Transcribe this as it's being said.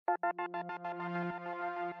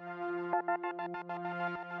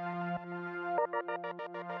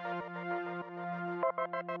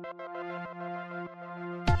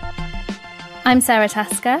I'm Sarah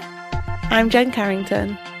Tasker. I'm Jen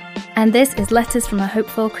Carrington. And this is Letters from a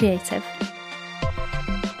Hopeful Creative.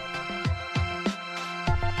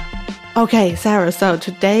 Okay, Sarah, so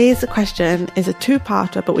today's question is a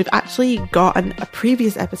two-parter, but we've actually got a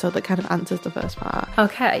previous episode that kind of answers the first part.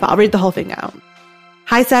 Okay. But I'll read the whole thing out.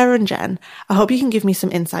 Hi, Sarah and Jen. I hope you can give me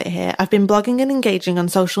some insight here. I've been blogging and engaging on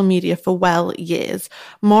social media for, years.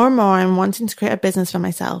 More and more, I'm wanting to create a business for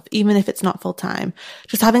myself, even if it's not full-time.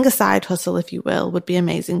 Just having a side hustle, if you will, would be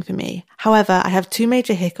amazing for me. However, I have two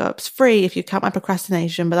major hiccups, three if you count my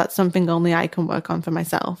procrastination, but that's something only I can work on for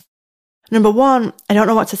myself. Number one, I don't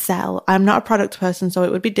know what to sell. I'm not a product person, so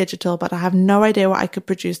it would be digital, but I have no idea what I could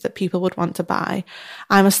produce that people would want to buy.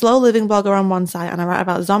 I'm a slow living blogger on one side and I write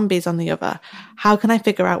about zombies on the other. How can I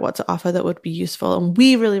figure out what to offer that would be useful? And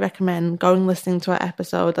we really recommend going listening to our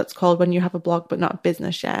episode that's called When You Have a Blog But Not a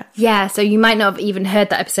Business Yet. Yeah, so you might not have even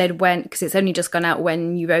heard that episode because it's only just gone out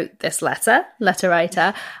when you wrote this letter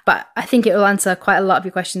writer. But I think it will answer quite a lot of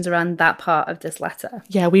your questions around that part of this letter.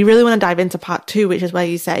 Yeah, we really want to dive into part two, which is where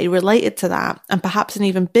you say, related to that, and perhaps an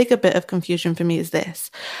even bigger bit of confusion for me is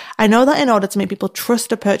this. I know that in order to make people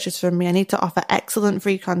trust a purchase from me, I need to offer excellent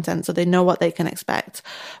free content so they know what they can expect.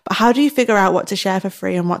 But how do you figure out what to share for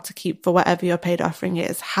free and what to keep for whatever your paid offering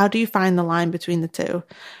is? How do you find the line between the two?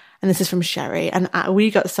 And this is from Sherry. And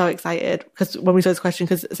we got so excited because when we saw this question,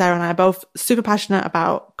 because Sarah and I are both super passionate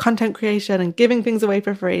about content creation and giving things away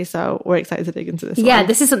for free. So we're excited to dig into this. Yeah,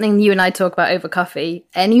 this is something you and I talk about over coffee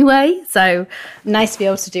anyway. So nice to be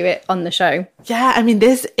able to do it on the show. Yeah, I mean,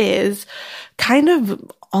 this is kind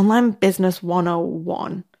of online business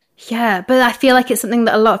 101. Yeah, but I feel like it's something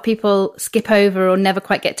that a lot of people skip over or never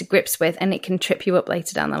quite get to grips with, and it can trip you up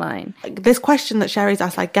later down the line. This question that Sherry's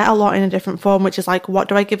asked, I get a lot in a different form, which is like, what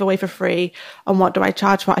do I give away for free and what do I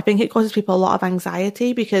charge for? I think it causes people a lot of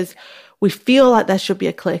anxiety because we feel like there should be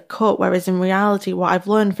a clear cut, whereas in reality, what I've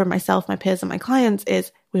learned from myself, my peers and my clients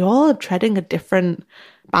is we all are treading a different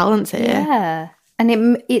balance here. Yeah.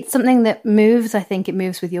 And it's something that moves. I think it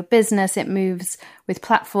moves with your business. It moves with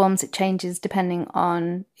platforms. It changes depending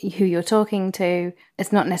on who you're talking to.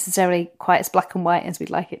 It's not necessarily quite as black and white as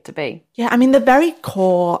we'd like it to be. Yeah, I mean, the very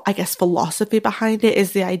core, I guess, philosophy behind it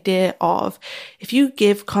is the idea of if you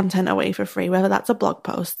give content away for free, whether that's a blog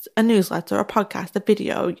post, a newsletter, a podcast, a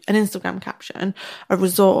video, an Instagram caption, a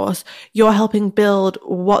resource, you're helping build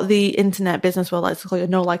what the internet business world likes to call your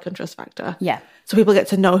know, like, and trust factor. Yeah. So people get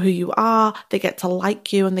to know who you are, they get to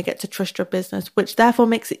like you, and they get to trust your business, which therefore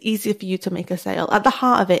makes it easier for you to make a sale. At the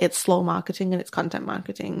heart of it, it's slow marketing and it's content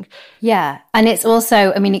marketing. Yeah. And it's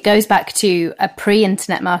also, I mean, it goes back to a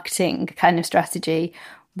pre-internet marketing kind of strategy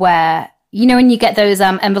where, you know, when you get those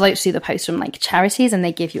envelopes through the post from like charities and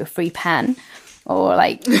they give you a free pen or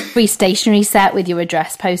like free stationery set with your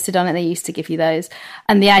address posted on it, they used to give you those.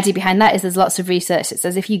 And the idea behind that is there's lots of research that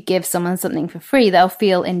says if you give someone something for free, they'll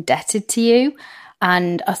feel indebted to you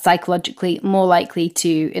and are psychologically more likely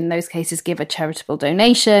to, in those cases, give a charitable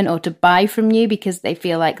donation or to buy from you because they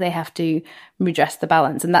feel like they have to redress the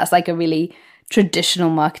balance. And that's like a really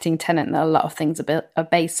traditional marketing tenet that a lot of things are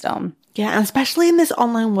based on. Yeah, and especially in this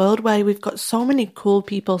online world where we've got so many cool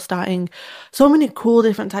people starting so many cool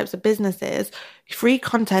different types of businesses, free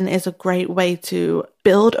content is a great way to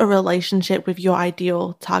build a relationship with your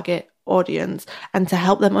ideal target audience and to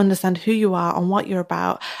help them understand who you are and what you're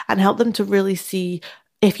about and help them to really see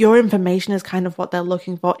if your information is kind of what they're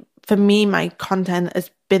looking for. For me, my content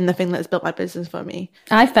has been the thing that's built my business for me.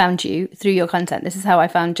 I found you through your content. This is how I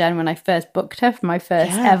found Jen when I first booked her for my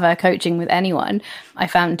first ever coaching with anyone. I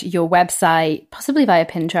found your website, possibly via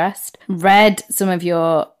Pinterest, read some of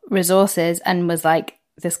your resources and was like,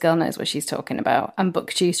 this girl knows what she's talking about, and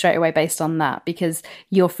booked you straight away based on that because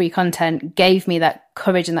your free content gave me that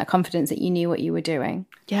courage and that confidence that you knew what you were doing.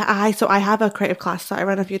 Yeah, I have a creative class that I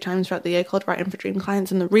run a few times throughout the year called Writing for Dream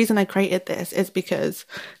Clients. And the reason I created this is because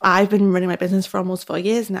I've been running my business for almost 4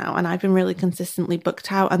 years now and I've been really consistently booked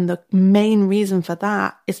out. And the main reason for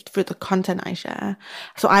that is through the content I share.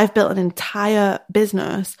 So I've built an entire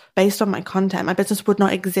business based on my content. My business would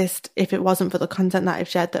not exist if it wasn't for the content that I've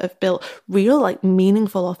shared that have built real, like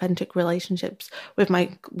meaningful, authentic relationships with my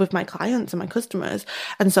clients and my customers.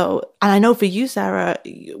 And I know for you, Sarah,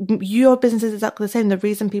 your business is exactly the same. The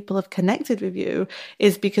reason people have connected with you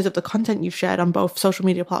is because of the content you've shared on both social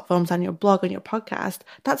media platforms and your blog and your podcast.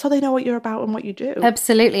 That's how they know what you're about and what you do.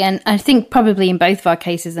 Absolutely. And I think probably in both of our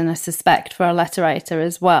cases, and I suspect for a letter writer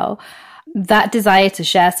as well, that desire to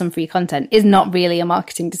share some free content is not really a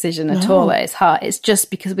marketing decision at all at its heart. It's just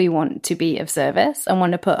because we want to be of service and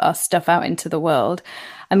want to put our stuff out into the world.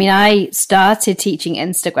 I mean, I started teaching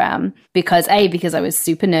Instagram because I was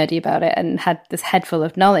super nerdy about it and had this head full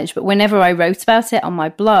of knowledge. But whenever I wrote about it on my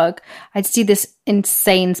blog, I'd see this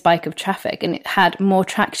insane spike of traffic, and it had more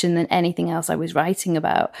traction than anything else I was writing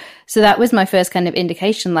about. So that was my first kind of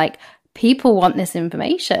indication, like, people want this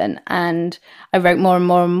information. And I wrote more and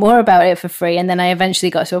more and more about it for free. And then I eventually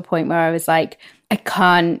got to a point where I was like, I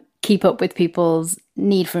can't keep up with people's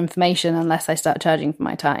need for information unless I start charging for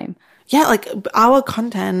my time. Yeah, like our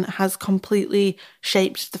content has completely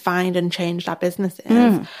shaped, defined and changed our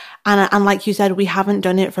businesses. And like you said, we haven't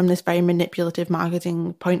done it from this very manipulative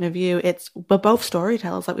marketing point of view. We're both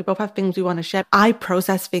storytellers. Like, we both have things we want to share. I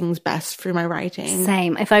process things best through my writing.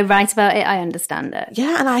 Same. If I write about it, I understand it.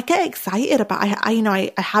 Yeah, and I get excited about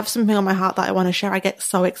I have something on my heart that I want to share. I get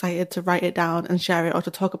so excited to write it down and share it or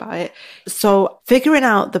to talk about it. So figuring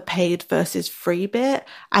out the paid versus free bit,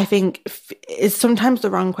 I think is sometimes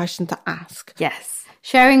the wrong question to ask. Yes.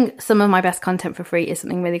 Sharing some of my best content for free is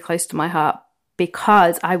something really close to my heart,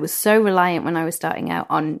 because I was so reliant when I was starting out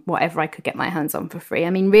on whatever I could get my hands on for free. I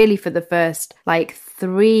mean, really, for the first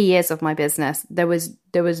 3 years of my business, there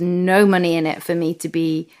was no money in it for me to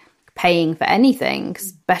be paying for anything,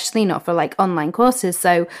 especially not for online courses.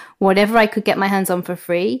 So whatever I could get my hands on for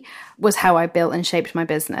free was how I built and shaped my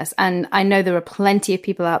business. And I know there are plenty of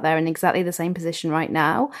people out there in exactly the same position right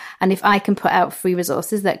now. And if I can put out free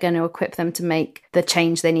resources that are going to equip them to make the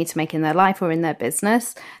change they need to make in their life or in their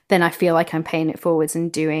business, then I feel like I'm paying it forwards and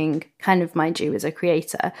doing kind of my due as a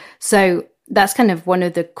creator. So that's kind of one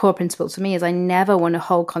of the core principles for me, is I never want to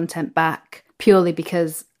hold content back purely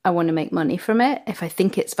because I want to make money from it. If I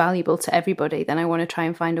think it's valuable to everybody, then I want to try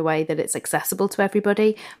and find a way that it's accessible to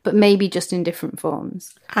everybody, but maybe just in different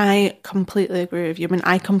forms. I completely agree with you. I mean,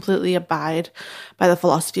 I completely abide by the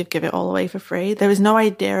philosophy of give it all away for free. There is no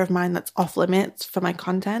idea of mine that's off limits for my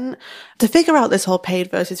content. To figure out this whole paid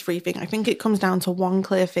versus free thing, I think it comes down to one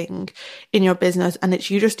clear thing in your business, and it's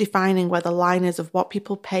you just defining where the line is of what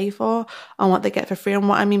people pay for and what they get for free. And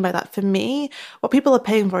what I mean by that, for me, what people are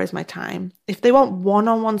paying for is my time. If they want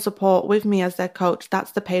one-on-one support with me as their coach,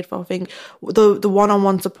 that's the paid for thing. The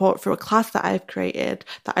one-on-one support through a class that I've created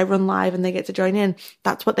that I run live and they get to join in,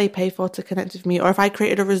 that's what they pay for to connect with me. Or if I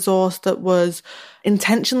created a resource that was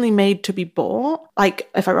intentionally made to be bought, like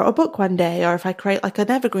if I wrote a book one day, or if I create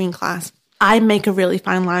an evergreen class, I make a really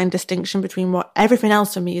fine line distinction between what everything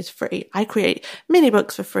else for me is free. I create mini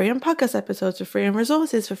books for free and podcast episodes for free and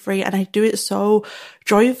resources for free. And I do it so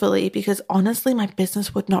joyfully, because honestly, my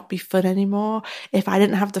business would not be fun anymore if I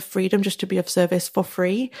didn't have the freedom just to be of service for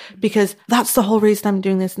free. Because that's the whole reason I'm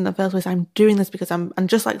doing this in the first place. I'm doing this because and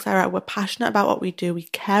just like Sarah, we're passionate about what we do. We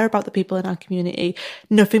care about the people in our community.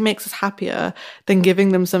 Nothing makes us happier than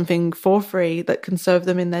giving them something for free that can serve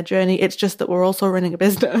them in their journey. It's just that we're also running a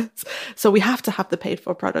business. So we have to have the paid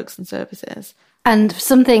for products and services. And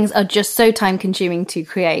some things are just so time consuming to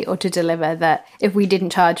create or to deliver that if we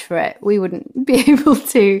didn't charge for it, we wouldn't be able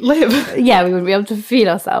to live. Yeah, we wouldn't be able to feed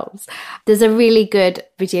ourselves. There's a really good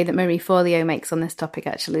video that Marie Forleo makes on this topic,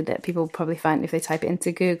 actually, that people will probably find if they type it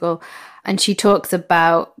into Google. And she talks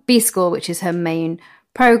about B-School, which is her main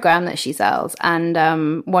program that she sells.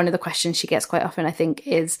 And one of the questions she gets quite often, I think,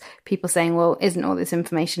 is people saying, well, isn't all this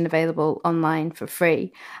information available online for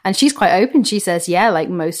free? And she's quite open. She says, yeah,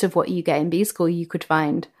 most of what you get in B-School, you could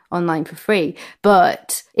find online for free.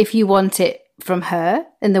 But if you want it from her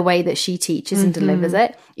in the way that she teaches and delivers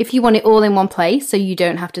it, if you want it all in one place so you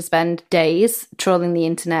don't have to spend days trawling the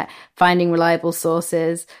internet, finding reliable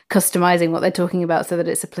sources, customizing what they're talking about so that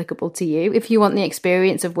it's applicable to you, if you want the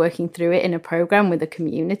experience of working through it in a program with a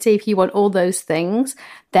community, if you want all those things,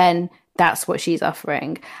 then that's what she's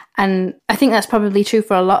offering. And I think that's probably true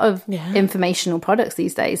for a lot of informational products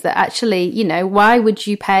these days, that actually, why would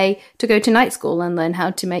you pay to go to night school and learn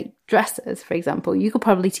how to make dresses, for example? You could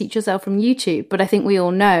probably teach yourself from YouTube. But I think we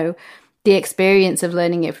all know the experience of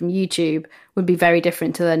learning it from YouTube would be very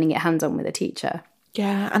different to learning it hands-on with a teacher.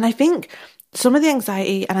 Yeah, and I think some of the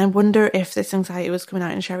anxiety, and I wonder if this anxiety was coming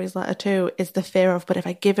out in Sherry's letter too, is the fear of, but if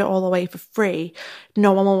I give it all away for free,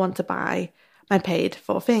 no one will want to buy my paid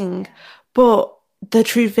for thing. But the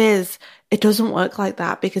truth is, it doesn't work like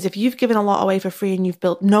that, because if you've given a lot away for free and you've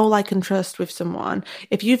built know, like and trust with someone,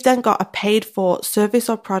 if you've then got a paid for service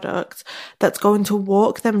or product that's going to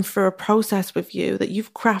walk them through a process with you that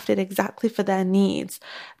you've crafted exactly for their needs,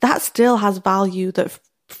 that still has value that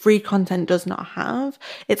free content does not have.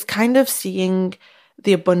 It's kind of seeing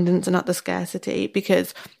the abundance and not the scarcity,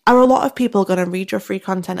 because are a lot of people going to read your free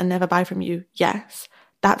content and never buy from you? Yes.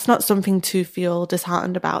 that's not something to feel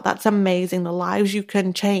disheartened about. That's amazing. The lives you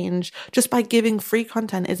can change just by giving free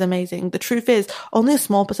content is amazing. The truth is, only a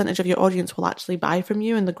small percentage of your audience will actually buy from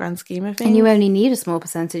you in the grand scheme of things. And you only need a small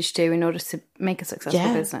percentage to in order to make a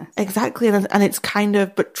successful business. Exactly. And it's kind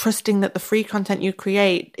of, but trusting that the free content you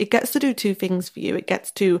create, it gets to do two things for you. It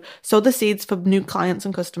gets to sow the seeds for new clients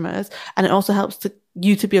and customers, and it also helps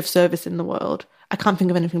you to be of service in the world. I can't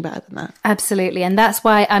think of anything better than that. Absolutely. And that's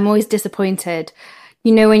why I'm always disappointed.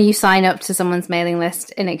 You know, when you sign up to someone's mailing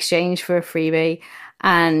list in exchange for a freebie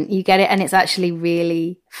and you get it and it's actually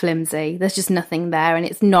really flimsy. There's just nothing there and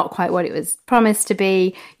it's not quite what it was promised to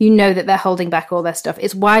be. You know that they're holding back all their stuff.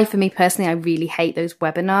 It's why, for me personally, I really hate those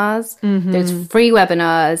webinars, those free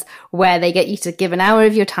webinars where they get you to give an hour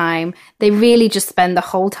of your time. They really just spend the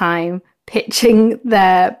whole time pitching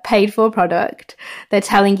their paid for product. They're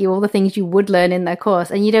telling you all the things you would learn in their course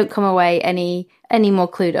and you don't come away any more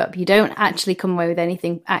clued up. You don't actually come away with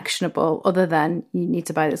anything actionable other than you need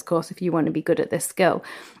to buy this course if you want to be good at this skill.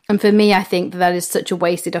 And for me, I think that is such a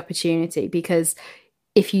wasted opportunity, because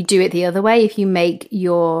if you do it the other way, if you make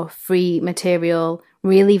your free material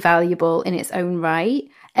really valuable in its own right,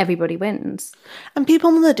 everybody wins. And people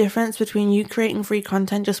know the difference between you creating free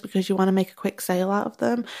content just because you want to make a quick sale out of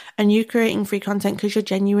them and you creating free content because you're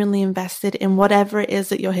genuinely invested in whatever it is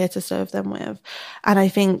that you're here to serve them with. And I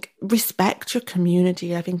think respect your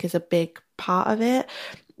community, I think, is a big part of it.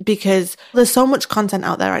 Because there's so much content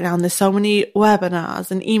out there right now and there's so many webinars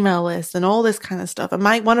and email lists and all this kind of stuff. And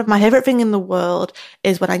one of my favorite thing in the world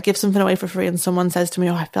is when I give something away for free and someone says to me,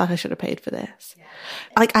 oh, I feel like I should have paid for this. Yeah.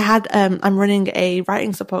 Like I had, I'm running a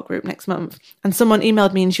writing support group next month and someone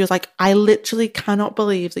emailed me and she was like, I literally cannot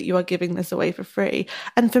believe that you are giving this away for free.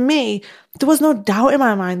 And for me, there was no doubt in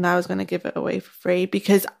my mind that I was going to give it away for free,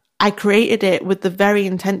 because I created it with the very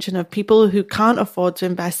intention of people who can't afford to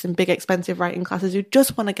invest in big, expensive writing classes, who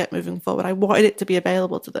just want to get moving forward. I wanted it to be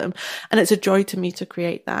available to them. And it's a joy to me to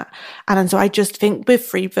create that. And so I just think with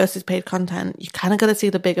free versus paid content, you kind of got to see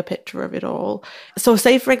the bigger picture of it all. So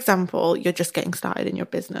say, for example, you're just getting started in your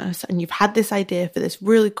business and you've had this idea for this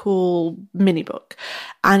really cool mini book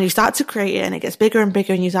and you start to create it and it gets bigger and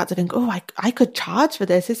bigger and you start to think, oh, I could charge for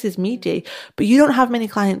this. This is meaty. But you don't have many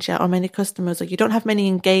clients yet or many customers, or you don't have many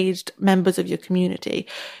engaged members of your community.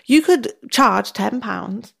 You could charge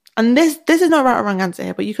 £10. And this is not right or wrong answer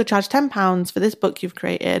here, but you could charge £10 for this book you've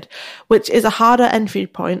created, which is a harder entry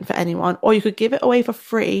point for anyone, or you could give it away for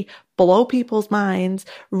free, blow people's minds,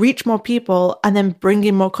 reach more people, and then bring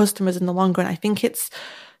in more customers in the long run. I think it's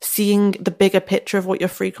seeing the bigger picture of what your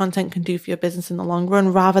free content can do for your business in the long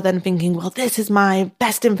run, rather than thinking, well, this is my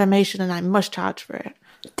best information and I must charge for it.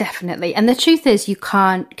 Definitely. And the truth is, you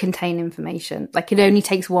can't contain information. Like, it only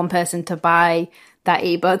takes one person to buy that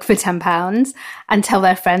ebook for £10 and tell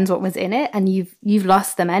their friends what was in it, and you've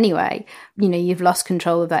lost them anyway. You know, you've lost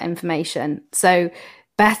control of that information. So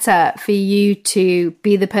better for you to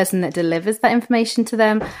be the person that delivers that information to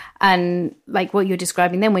them. And like what you're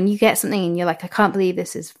describing then, when you get something and you're like, I can't believe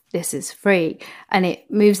this is free, and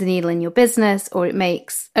it moves the needle in your business, or it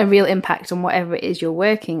makes a real impact on whatever it is you're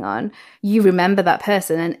working on, you remember that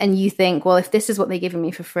person and you think, well, if this is what they're giving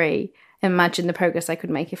me for free, imagine the progress I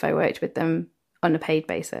could make if I worked with them on a paid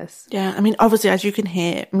basis. Yeah, I mean, obviously, as you can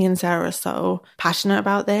hear, me and Sarah are so passionate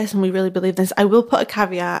about this and we really believe this. I will put a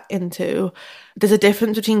caveat into, there's a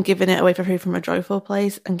difference between giving it away for free from a joyful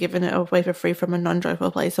place and giving it away for free from a non-joyful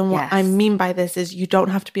place. And what I mean by this is, you don't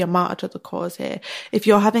have to be a martyr to the cause here. If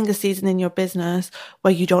you're having a season in your business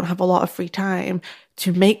where you don't have a lot of free time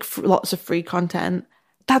to make lots of free content,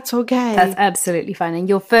 that's okay. That's absolutely fine. And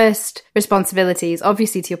your first responsibility is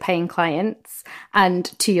obviously to your paying clients and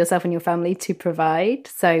to yourself and your family to provide.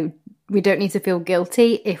 So we don't need to feel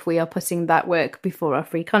guilty if we are putting that work before our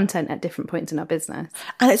free content at different points in our business.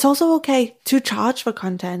 And it's also okay to charge for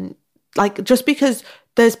content. Like, just because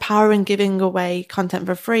there's power in giving away content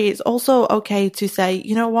for free, it's also okay to say,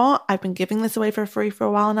 you know what, I've been giving this away for free for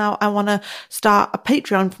a while now. I want to start a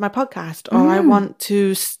Patreon for my podcast, or I want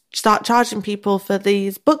to start charging people for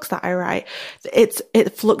these books that I write.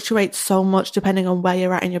 It fluctuates so much depending on where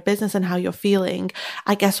you're at in your business and how you're feeling.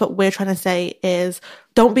 I guess what we're trying to say is,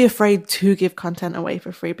 don't be afraid to give content away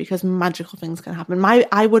for free, because magical things can happen.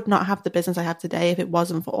 I would not have the business I have today if it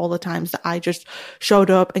wasn't for all the times that I just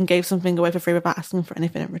showed up and gave something away for free without asking for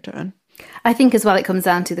anything in return. I think as well, it comes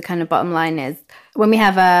down to the kind of bottom line is, when we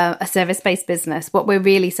have a service-based business, what we're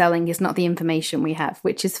really selling is not the information we have,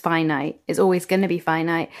 which is finite. It's always going to be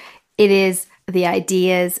finite. It is the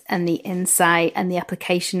ideas and the insight and the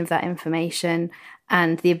application of that information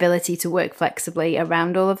and the ability to work flexibly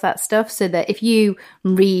around all of that stuff, so that if you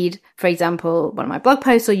read, for example, one of my blog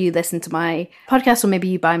posts, or you listen to my podcast, or maybe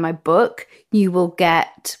you buy my book, you will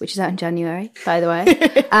get, which is out in January, by the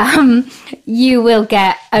way, you will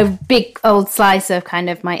get a big old slice of kind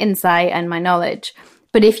of my insight and my knowledge.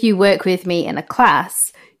 But if you work with me in a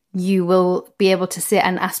class, you will be able to sit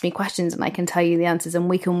and ask me questions, and I can tell you the answers, and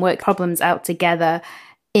we can work problems out together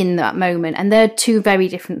in that moment. And they're two very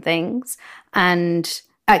different things. And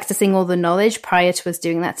accessing all the knowledge prior to us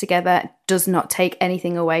doing that together does not take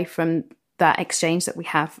anything away from that exchange that we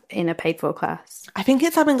have in a paid for class. I think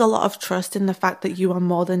it's having a lot of trust in the fact that you are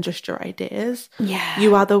more than just your ideas. Yeah.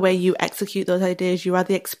 You are the way you execute those ideas. You are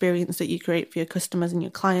the experience that you create for your customers and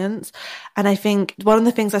your clients. And I think one of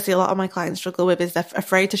the things I see a lot of my clients struggle with is they're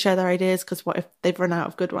afraid to share their ideas because what if they've run out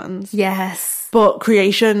of good ones? Yes. But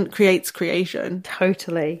creation creates creation.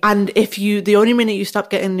 Totally. And the only minute you stop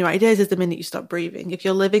getting new ideas is the minute you stop breathing. If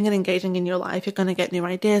you're living and engaging in your life, you're going to get new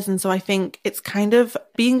ideas. And so I think it's kind of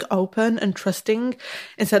being open and trusting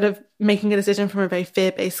instead of making a decision from a very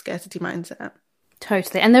fear-based scarcity mindset.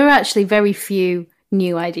 Totally. And there are actually very few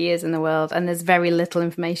new ideas in the world, and there's very little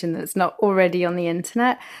information that's not already on the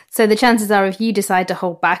internet. So the chances are, if you decide to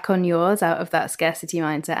hold back on yours out of that scarcity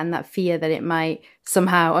mindset and that fear that it might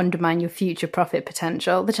somehow undermine your future profit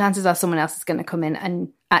potential, the chances are someone else is going to come in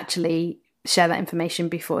and actually share that information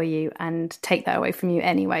before you and take that away from you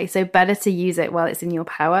anyway. So better to use it while it's in your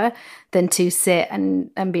power than to sit and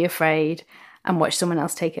be afraid and watch someone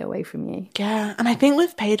else take it away from you. Yeah. And I think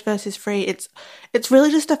with paid versus free, it's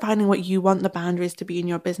really just defining what you want the boundaries to be in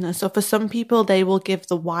your business. So for some people, they will give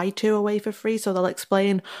the why to away for free. So they'll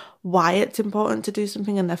explain why it's important to do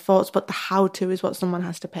something and their thoughts, but the how to is what someone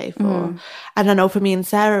has to pay for. And I know for me and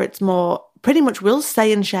Sarah, it's more pretty much we'll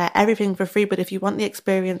say and share everything for free. But if you want the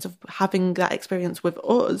experience of having that experience with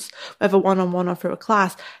us, whether one-on-one or through a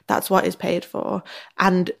class, that's what is paid for.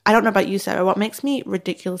 And I don't know about you, Sarah, what makes me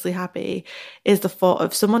ridiculously happy is the thought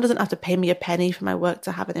of someone doesn't have to pay me a penny for my work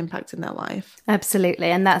to have an impact in their life. Absolutely.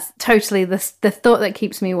 And that's totally the thought that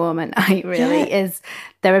keeps me warm at night, really, is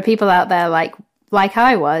there are people out there like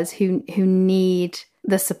I was who need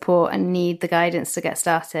the support and need the guidance to get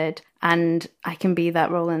started. And I can be that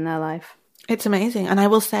role in their life. It's amazing. And I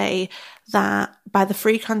will say that by the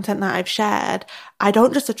free content that I've shared, I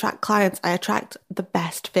don't just attract clients, I attract the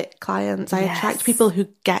best fit clients. I attract people who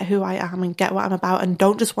get who I am and get what I'm about and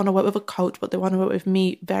don't just want to work with a coach, but they want to work with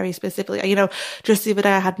me very specifically. You know, just the other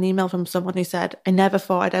day I had an email from someone who said, I never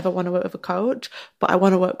thought I'd ever want to work with a coach, but I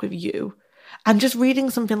want to work with you. And just reading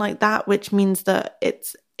something like that, which means that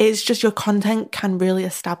it's just your content can really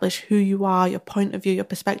establish who you are, your point of view, your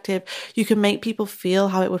perspective. You can make people feel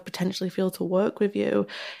how it would potentially feel to work with you.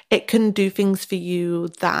 It can do things for you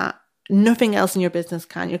that nothing else in your business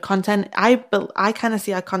can. Your content, I kind of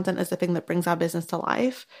see our content as the thing that brings our business to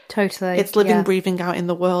life. Totally. It's living, breathing out in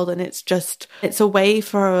the world. And it's a way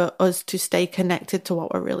for us to stay connected to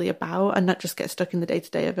what we're really about and not just get stuck in the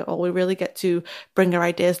day-to-day of it all. We really get to bring our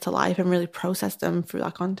ideas to life and really process them through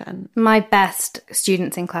our content. My best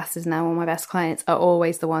students in classes now, or my best clients, are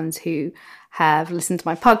always the ones who have listened to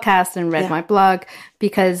my podcast and read my blog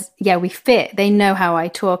because, we fit. They know how I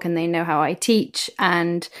talk and they know how I teach,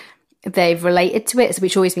 and they've related to it,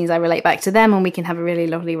 which always means I relate back to them and we can have a really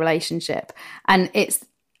lovely relationship. And it's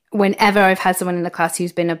whenever I've had someone in the class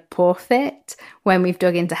who's been a poor fit, when we've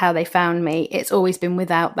dug into how they found me, it's always been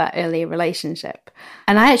without that earlier relationship.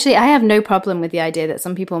 And I have no problem with the idea that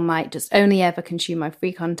some people might just only ever consume my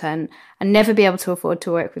free content and never be able to afford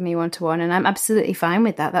to work with me one-to-one. And I'm absolutely fine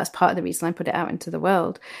with that. That's part of the reason I put it out into the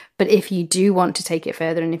world. But if you do want to take it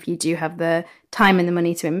further and if you do have the time and the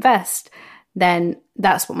money to invest, then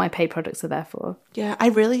that's what my paid products are there for. Yeah, I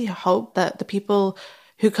really hope that the people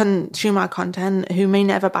who consume our content, who may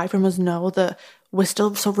never buy from us, know that we're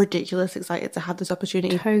still so ridiculous excited to have this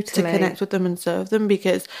opportunity to connect with them and serve them.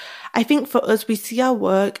 Because I think for us, we see our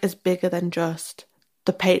work as bigger than just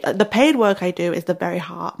the paid work I do is the very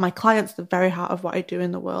heart. My clients, the very heart of what I do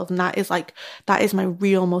in the world. And that is my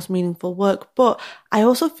real most meaningful work. But I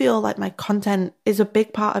also feel like my content is a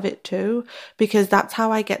big part of it too, because that's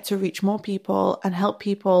how I get to reach more people and help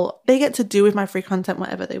people. They get to do with my free content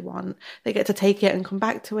whatever they want. They get to take it and come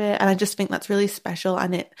back to it. And I just think that's really special.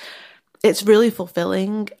 And it's really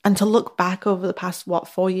fulfilling. And to look back over the past,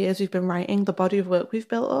 4 years we've been writing, the body of work we've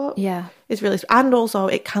built up. Yeah. It's really, and also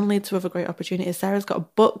it can lead to other great opportunities. Sarah's got a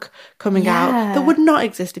book coming out that would not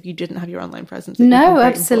exist if you didn't have your online presence. No,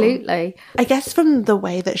 absolutely. I guess from the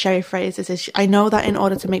way that Sherry phrases is, I know that in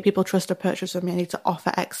order to make people trust a purchase from me, I need to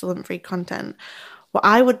offer excellent free content. What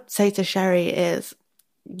I would say to Sherry is,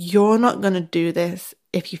 you're not going to do this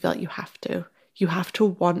if you feel like you have to. you have to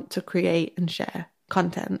want to create and share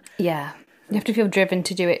content. Yeah. You have to feel driven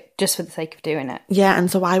to do it just for the sake of doing it. Yeah,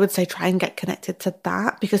 and so I would say try and get connected to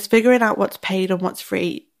that, because figuring out what's paid and what's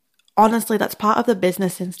free, honestly, that's part of the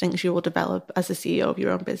business instincts you will develop as a CEO of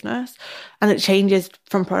your own business. And it changes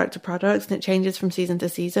from product to product, and it changes from season to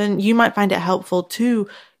season. You might find it helpful to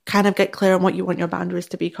kind of get clear on what you want your boundaries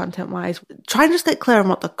to be content-wise. Try and just get clear on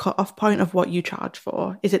what the cut-off point of what you charge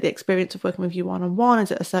for. Is it the experience of working with you one-on-one? Is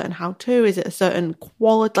it a certain how-to? Is it a certain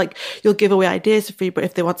quality? Like, you'll give away ideas for free, but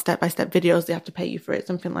if they want step-by-step videos, they have to pay you for it,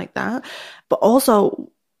 something like that. But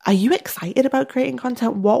also, are you excited about creating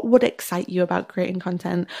content? What would excite you about creating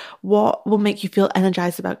content? What will make you feel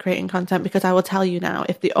energized about creating content? Because I will tell you now,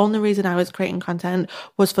 if the only reason I was creating content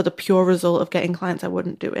was for the pure result of getting clients, I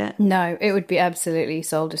wouldn't do it. No, it would be absolutely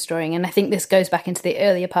soul destroying. And I think this goes back into the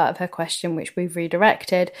earlier part of her question, which we've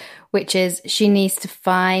redirected, which is she needs to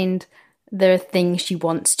find the thing she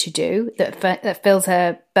wants to do that fills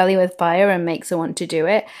her belly with fire and makes her want to do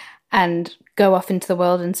it, and go off into the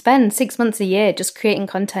world and spend 6 months a year just creating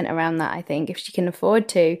content around that, I think, if she can afford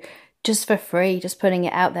to, just for free, just putting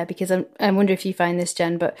it out there. Because I wonder if you find this,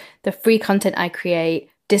 Jen, but the free content I create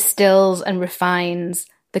distills and refines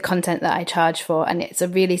the content that I charge for. And it's a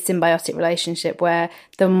really symbiotic relationship where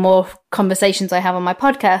the more conversations I have on my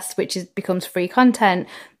podcast, which becomes free content,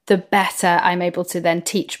 the better I'm able to then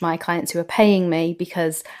teach my clients who are paying me,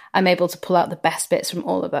 because I'm able to pull out the best bits from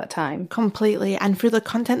all of that time. Completely. And through the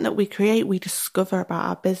content that we create, we discover about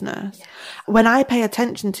our business. Yeah. When I pay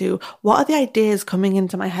attention to what are the ideas coming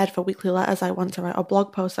into my head for weekly letters I want to write, or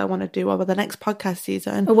blog posts I want to do, or the next podcast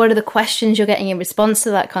season. Or what are the questions you're getting in response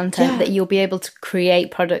to that content that you'll be able to create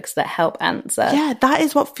products that help answer. Yeah, that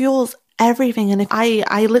is what fuels everything. And if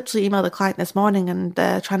I literally emailed a client this morning, and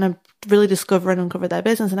they're trying to really discover and uncover their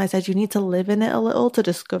business, and I said, you need to live in it a little to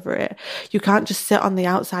discover it. You can't just sit on the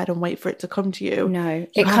outside and wait for it to come to you. No,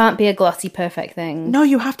 it can't be a glossy perfect thing. No,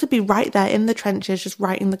 you have to be right there in the trenches, just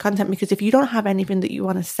writing the content, because if you don't have anything that you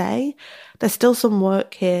want to say, there's still some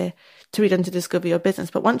work here to be done to discover your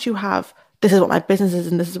business. But once you have, this is what my business is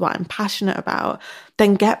and this is what I'm passionate about,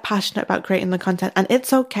 then get passionate about creating the content. And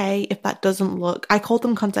it's okay if that doesn't look, I call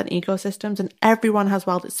them content ecosystems, and everyone has,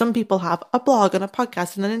 well, some people have a blog and a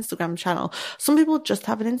podcast and an Instagram channel. Some people just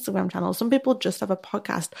have an Instagram channel. Some people just have a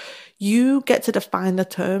podcast. You get to define the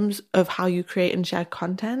terms of how you create and share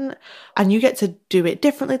content, and you get to do it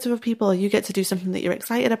differently to other people, or you get to do something that you're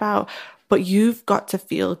excited about. But you've got to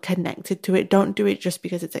feel connected to it. Don't do it just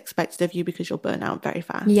because it's expected of you, because you'll burn out very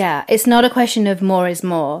fast. Yeah, it's not a question of more is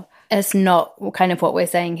more. It's not kind of what we're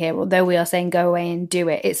saying here, although we are saying go away and do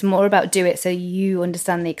it. It's more about do it so you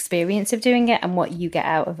understand the experience of doing it and what you get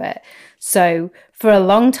out of it. So for a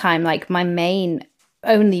long time, like my main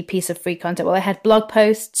only piece of free content, well, I had blog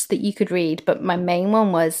posts that you could read, but my main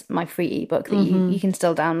one was my free ebook that you can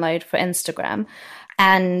still download for Instagram.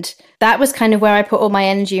 And that was kind of where I put all my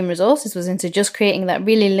energy and resources, was into just creating that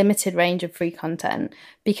really limited range of free content,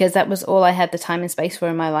 because that was all I had the time and space for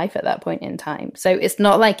in my life at that point in time. So it's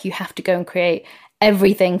not like you have to go and create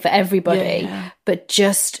everything for everybody, but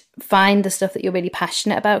just find the stuff that you're really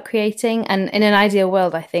passionate about creating. And in an ideal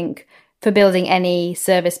world, I think for building any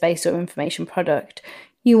service-based or information product,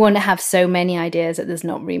 you want to have so many ideas that there's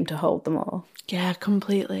not room to hold them all. Yeah,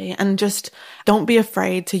 completely. And just don't be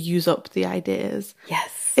afraid to use up the ideas.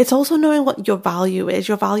 Yes. It's also knowing what your value is.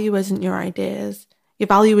 Your value isn't your ideas. Your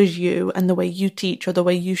value is you and the way you teach, or the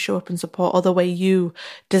way you show up and support, or the way you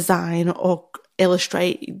design or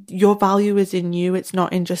illustrate. Your value is in you. It's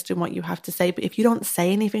not in just in what you have to say. But if you don't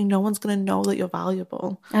say anything, no one's going to know that you're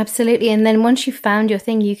valuable. Absolutely. And then once you've found your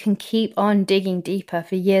thing, you can keep on digging deeper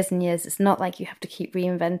for years and years. It's not like you have to keep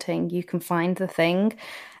reinventing. You can find the thing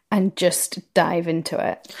and just dive into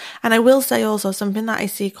it. And I will say also, something that I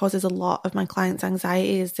see causes a lot of my clients'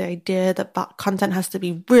 anxiety is the idea that content has to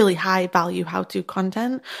be really high value how-to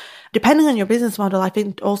content. Depending on your business model, I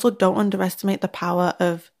think also don't underestimate the power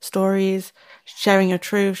of stories, sharing your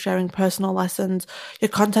truth, sharing personal lessons. Your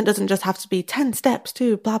content doesn't just have to be 10 steps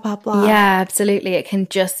to blah, blah, blah. Yeah, absolutely. It can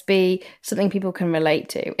just be something people can relate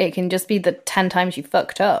to. It can just be the 10 times you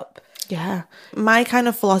fucked up. Yeah. My kind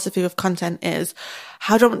of philosophy of content is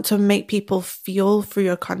how do you want to make people feel through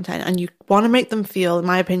your content? And you want to make them feel, in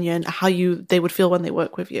my opinion, how they would feel when they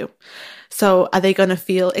work with you. So are they going to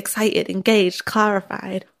feel excited, engaged,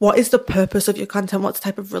 clarified? What is the purpose of your content? What's the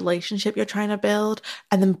type of relationship you're trying to build?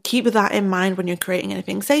 And then keep that in mind when you're creating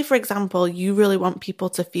anything. Say, for example, you really want people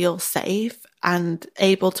to feel safe and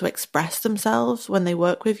able to express themselves when they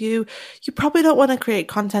work with you, you probably don't want to create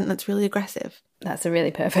content that's really aggressive. That's a really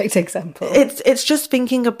perfect example. It's just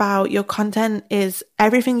thinking about your content is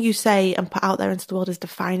everything you say and put out there into the world is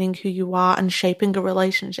defining who you are and shaping a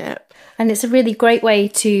relationship. And it's a really great way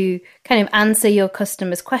to kind of answer your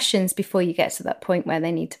customers' questions before you get to that point where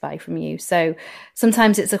they need to buy from you. So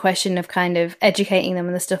sometimes it's a question of kind of educating them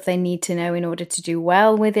on the stuff they need to know in order to do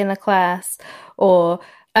well within a class. Or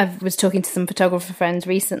I was talking to some photographer friends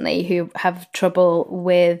recently who have trouble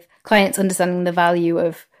with clients understanding the value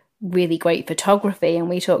of really great photography, and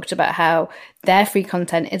we talked about how their free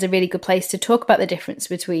content is a really good place to talk about the difference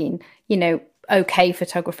between, you know, okay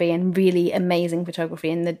photography and really amazing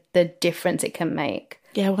photography and the difference it can make.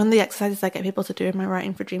 Yeah, one of the exercises I get people to do in my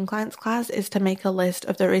Writing for Dream Clients class is to make a list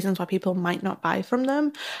of the reasons why people might not buy from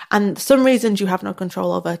them. And some reasons you have no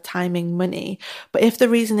control over, timing, money. But if the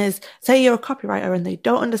reason is, say you're a copywriter and they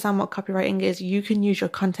don't understand what copywriting is, you can use your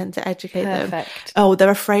content to educate them. Oh, they're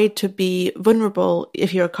afraid to be vulnerable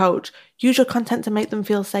if you're a coach. Use your content to make them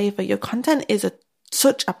feel safer. Your content is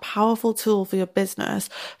such a powerful tool for your business.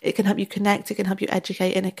 It can help you connect, it can help you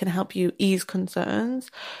educate, and it can help you ease concerns.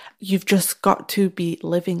 You've just got to be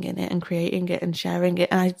living in it and creating it and sharing it.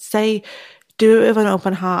 And I'd say do it with an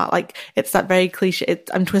open heart. Like, it's that very cliche,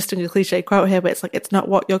 I'm twisting a cliche quote here, but it's like, it's not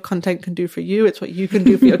what your content can do for you, it's what you can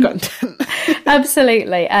do for your content.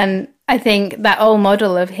 Absolutely. And I think that old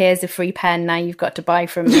model of here's a free pen, now you've got to buy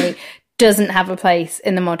from me doesn't have a place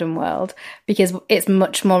in the modern world, because it's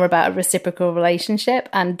much more about a reciprocal relationship.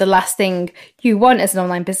 And the last thing you want as an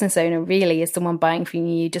online business owner really is someone buying from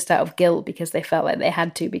you just out of guilt because they felt like they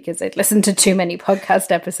had to because they'd listened to too many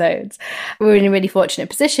podcast episodes. We're in a really fortunate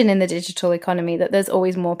position in the digital economy that there's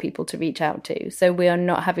always more people to reach out to. So we are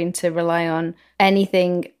not having to rely on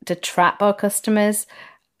anything to trap our customers.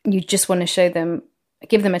 You just want to show them,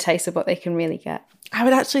 give them a taste of what they can really get. I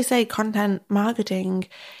would actually say content marketing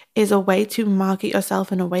is a way to market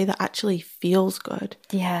yourself in a way that actually feels good.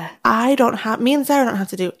 Yeah. Me and Sarah don't have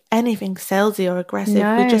to do anything salesy or aggressive.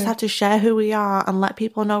 No. We just have to share who we are and let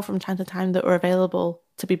people know from time to time that we're available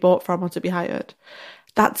to be bought from or to be hired.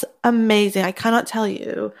 That's amazing. I cannot tell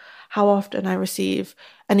you how often I receive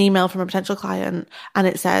an email from a potential client and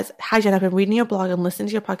it says, "Hi Jen, I've been reading your blog and listening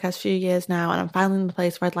to your podcast for a few years now, and I'm finally in the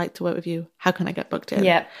place where I'd like to work with you. How can I get booked in?"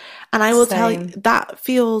 Yeah. And I will tell you, that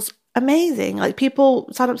feels amazing. Like, people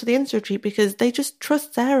sign up to the Insta retreat because they just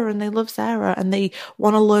trust Sarah and they love Sarah and they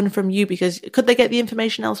want to learn from you, because could they get the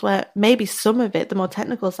information elsewhere? Maybe some of it, the more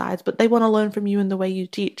technical sides, but they want to learn from you and the way you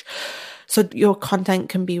teach. So your content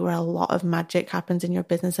can be where a lot of magic happens in your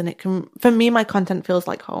business. And it can, for me, my content feels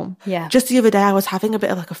like home. Yeah. Just the other day, I was having a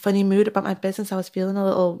bit of like a funny mood about my business. I was feeling a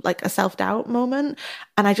little like a self-doubt moment.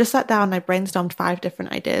 And I just sat down and I brainstormed 5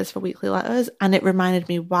 different ideas for weekly letters. And it reminded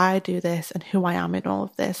me why I do this and who I am in all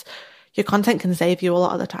of this. Your content can save you a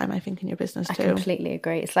lot of the time, I think, in your business too. I completely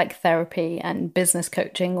agree. It's like therapy and business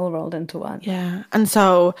coaching all rolled into one. Yeah. And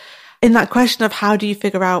so in that question of how do you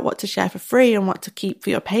figure out what to share for free and what to keep for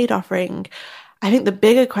your paid offering, I think the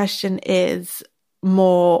bigger question is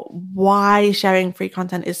more why sharing free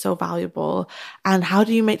content is so valuable, and how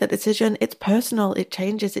do you make that decision? It's personal, it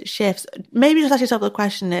changes, it shifts. Maybe just ask yourself the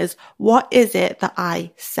question is, what is it that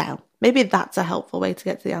I sell? Maybe that's a helpful way to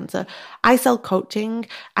get to the answer. I sell coaching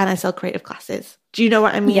and I sell creative classes. Do you know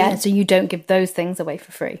what I mean? Yeah, so you don't give those things away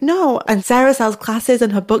for free. No, and Sarah sells classes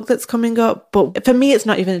and her book that's coming up, but for me, it's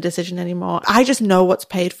not even a decision anymore. I just know what's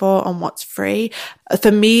paid for and what's free.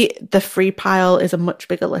 For me, the free pile is a much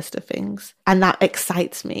bigger list of things, and that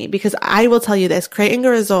excites me, because I will tell you this, creating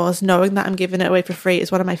a resource, knowing that I'm giving it away for free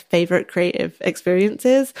is one of my favorite creative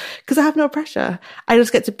experiences, because I have no pressure. I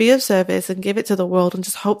just get to be of service and give it to the world and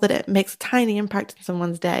just hope that it makes a tiny impact in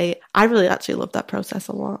someone's day. I really actually love that process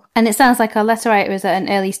a lot. And it sounds like our letter writer was at an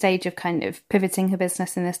early stage of kind of pivoting her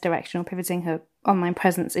business in this direction, or pivoting her online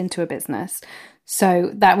presence into a business.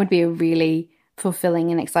 So that would be a really fulfilling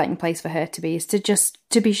and exciting place for her to be, is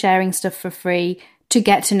to be sharing stuff for free, to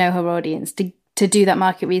get to know her audience, to do that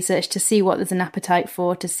market research, to see what there's an appetite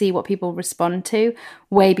for, to see what people respond to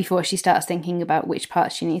way before she starts thinking about which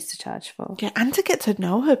parts she needs to charge for. Yeah, and to get to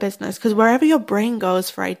know her business, because wherever your brain goes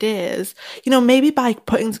for ideas, maybe by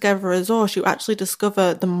putting together a resource, you actually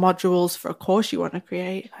discover the modules for a course you want to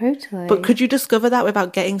create. Totally. But could you discover that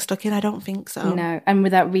without getting stuck in? I don't think so. No, and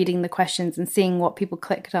without reading the questions and seeing what people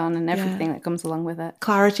clicked on and everything that comes along with it.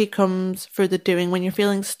 Clarity comes through the doing. When you're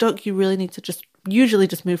feeling stuck, you really need to usually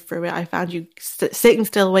just move through it. I found you sitting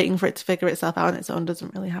still waiting for it to figure itself out on its own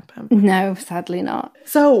doesn't really happen. No, sadly not.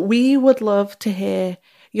 So we would love to hear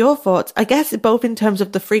your thoughts, I guess, both in terms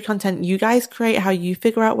of the free content you guys create, how you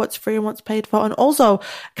figure out what's free and what's paid for, and also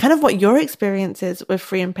kind of what your experience is with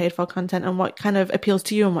free and paid for content and what kind of appeals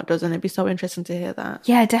to you and what doesn't. It'd be so interesting to hear that.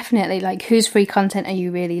 Yeah, definitely. Like, whose free content are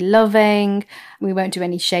you really loving? We won't do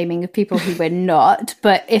any shaming of people who we're not,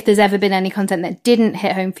 but if there's ever been any content that didn't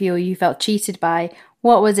hit home for you or you felt cheated by,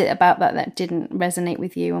 what was it about that didn't resonate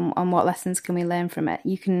with you, and what lessons can we learn from it?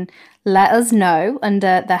 You can let us know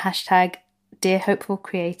under the hashtag Dear Hopeful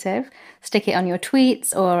Creative. Stick it on your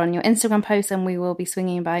tweets or on your Instagram posts, and we will be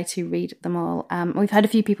swinging by to read them all. We've had a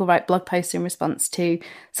few people write blog posts in response to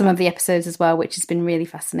some of the episodes as well, which has been really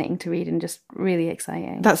fascinating to read and just really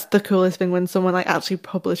exciting. That's the coolest thing, when someone like actually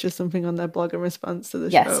publishes something on their blog in response to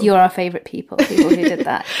the show. Yes, you're our favourite people who did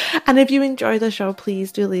that. And if you enjoy the show,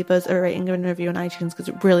 please do leave us a rating and review on iTunes, because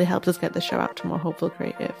it really helps us get the show out to more hopeful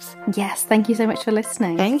creatives. Yes, thank you so much for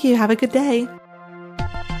listening. Thank you. Have a good day.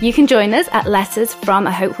 You can join us at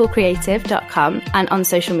lettersfromahopefulcreative.com and on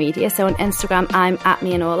social media. So on Instagram, I'm at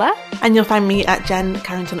Mianola. And you'll find me at Jen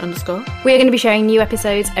Carrington _. We're going to be sharing new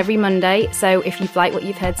episodes every Monday. So if you've liked what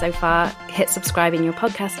you've heard so far, hit subscribe in your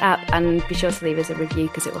podcast app and be sure to leave us a review,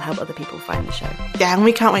 because it will help other people find the show. Yeah, and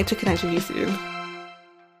we can't wait to connect with you soon.